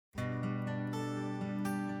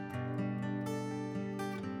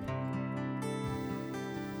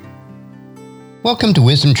Welcome to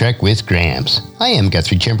Wisdom Trek with Gramps. I am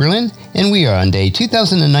Guthrie Chamberlain, and we are on day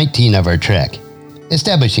 2019 of our trek.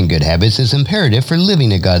 Establishing good habits is imperative for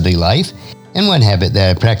living a godly life, and one habit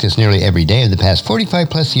that I practice nearly every day of the past 45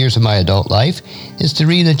 plus years of my adult life is to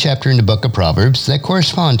read a chapter in the book of Proverbs that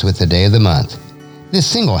corresponds with the day of the month. This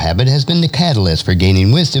single habit has been the catalyst for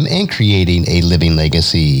gaining wisdom and creating a living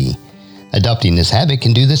legacy. Adopting this habit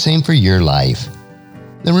can do the same for your life.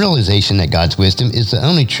 The realization that God's wisdom is the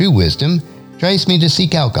only true wisdom drives me to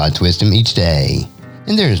seek out God's wisdom each day.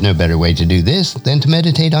 And there is no better way to do this than to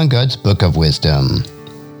meditate on God's book of wisdom.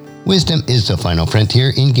 Wisdom is the final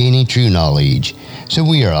frontier in gaining true knowledge, so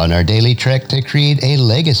we are on our daily trek to create a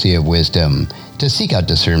legacy of wisdom, to seek out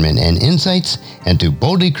discernment and insights, and to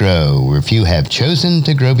boldly grow where few have chosen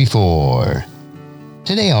to grow before.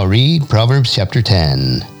 Today I'll read Proverbs chapter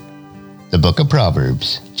 10. The book of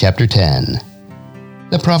Proverbs, chapter 10.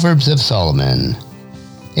 The Proverbs of Solomon.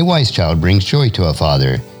 A wise child brings joy to a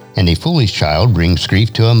father, and a foolish child brings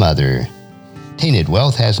grief to a mother. Tainted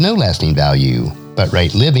wealth has no lasting value, but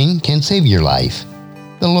right living can save your life.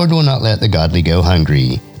 The Lord will not let the godly go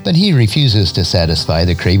hungry, but he refuses to satisfy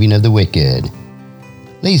the craving of the wicked.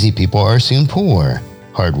 Lazy people are soon poor.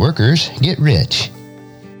 Hard workers get rich.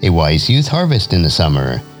 A wise youth harvests in the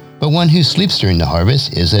summer, but one who sleeps during the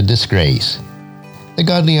harvest is a disgrace. The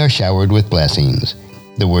godly are showered with blessings.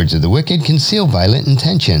 The words of the wicked conceal violent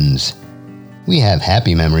intentions. We have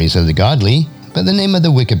happy memories of the godly, but the name of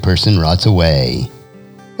the wicked person rots away.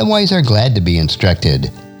 The wise are glad to be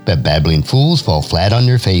instructed, but babbling fools fall flat on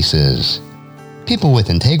their faces. People with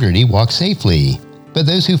integrity walk safely, but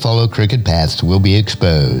those who follow crooked paths will be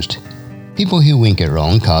exposed. People who wink at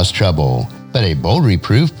wrong cause trouble, but a bold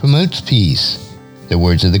reproof promotes peace. The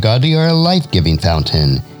words of the godly are a life-giving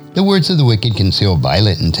fountain. The words of the wicked conceal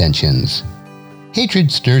violent intentions.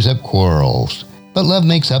 Hatred stirs up quarrels, but love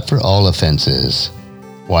makes up for all offenses.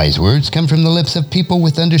 Wise words come from the lips of people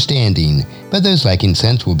with understanding, but those lacking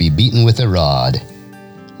sense will be beaten with a rod.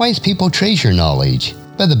 Wise people treasure knowledge,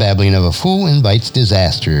 but the babbling of a fool invites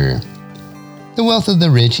disaster. The wealth of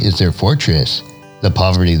the rich is their fortress. The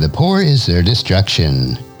poverty of the poor is their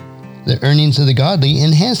destruction. The earnings of the godly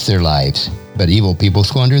enhance their lives, but evil people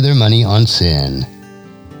squander their money on sin.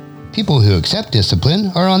 People who accept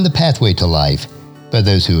discipline are on the pathway to life, but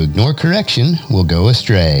those who ignore correction will go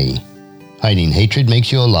astray. Hiding hatred makes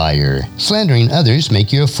you a liar. Slandering others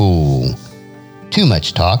make you a fool. Too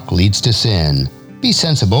much talk leads to sin. Be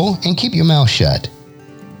sensible and keep your mouth shut.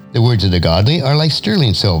 The words of the godly are like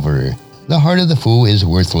sterling silver. The heart of the fool is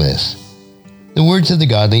worthless. The words of the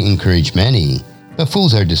godly encourage many, but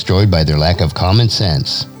fools are destroyed by their lack of common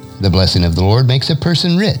sense. The blessing of the Lord makes a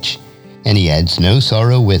person rich, and he adds no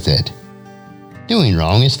sorrow with it. Doing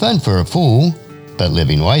wrong is fun for a fool, but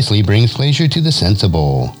living wisely brings pleasure to the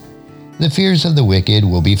sensible. The fears of the wicked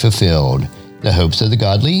will be fulfilled. The hopes of the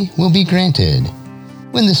godly will be granted.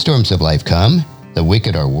 When the storms of life come, the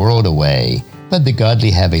wicked are whirled away, but the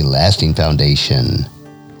godly have a lasting foundation.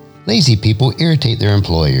 Lazy people irritate their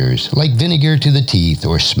employers, like vinegar to the teeth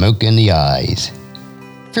or smoke in the eyes.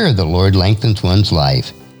 Fear of the Lord lengthens one's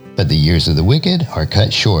life, but the years of the wicked are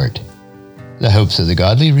cut short. The hopes of the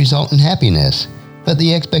godly result in happiness, but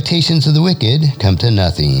the expectations of the wicked come to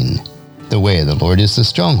nothing. The way of the Lord is the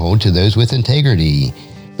stronghold to those with integrity,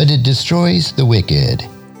 but it destroys the wicked.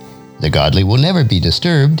 The godly will never be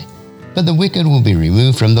disturbed, but the wicked will be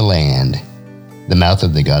removed from the land. The mouth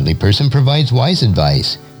of the godly person provides wise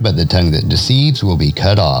advice, but the tongue that deceives will be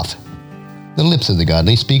cut off. The lips of the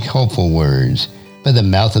godly speak hopeful words, but the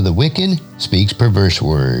mouth of the wicked speaks perverse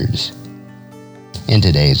words. And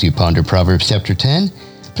today, as you ponder Proverbs chapter 10,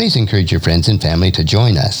 please encourage your friends and family to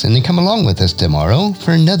join us and then come along with us tomorrow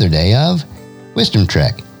for another day of Wisdom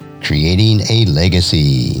Trek, Creating a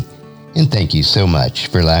Legacy. And thank you so much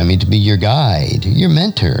for allowing me to be your guide, your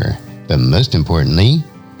mentor, but most importantly,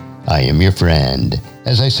 I am your friend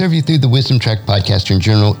as I serve you through the Wisdom Trek podcast and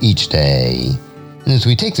journal each day. And as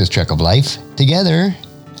we take this trek of life together,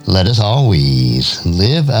 let us always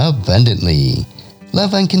live abundantly,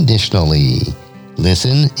 love unconditionally,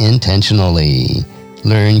 listen intentionally,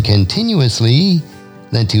 learn continuously,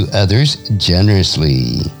 lend to others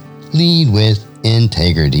generously, lead with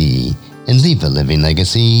integrity, and leave a living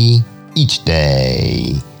legacy each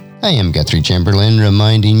day. I am Guthrie Chamberlain,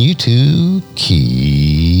 reminding you to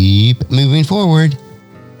keep moving forward.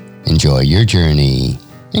 Enjoy your journey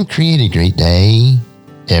and create a great day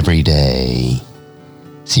every day.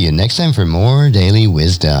 See you next time for more daily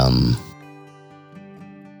wisdom.